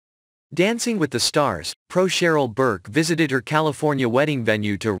Dancing with the Stars, pro Cheryl Burke visited her California wedding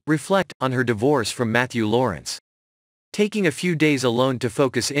venue to reflect on her divorce from Matthew Lawrence. Taking a few days alone to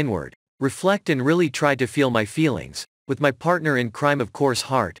focus inward, reflect and really try to feel my feelings, with my partner in crime of course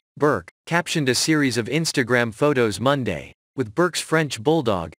Hart, Burke, captioned a series of Instagram photos Monday, with Burke's French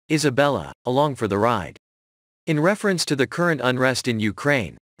bulldog, Isabella, along for the ride. In reference to the current unrest in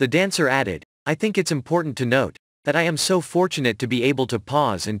Ukraine, the dancer added, "I think it's important to note that I am so fortunate to be able to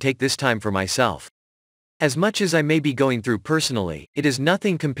pause and take this time for myself. As much as I may be going through personally, it is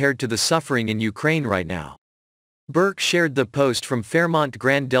nothing compared to the suffering in Ukraine right now." Burke shared the post from Fairmont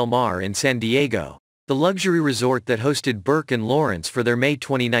Grand Del Mar in San Diego, the luxury resort that hosted Burke and Lawrence for their May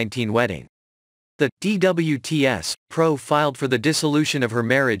 2019 wedding. The DWTS pro filed for the dissolution of her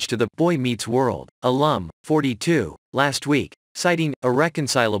marriage to the Boy Meets World alum, 42, last week, citing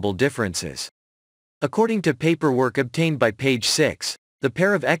irreconcilable differences. According to paperwork obtained by Page 6, the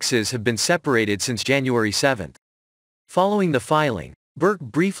pair of exes have been separated since January 7. Following the filing, Burke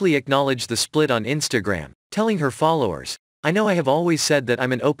briefly acknowledged the split on Instagram, telling her followers, "I know I have always said that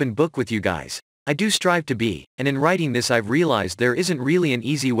I'm an open book with you guys. I do strive to be, and in writing this I've realized there isn't really an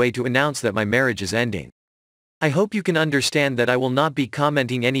easy way to announce that my marriage is ending. I hope you can understand that I will not be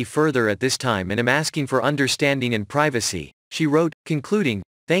commenting any further at this time and am asking for understanding and privacy," she wrote, concluding,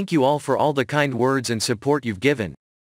 "Thank you all for all the kind words and support you've given.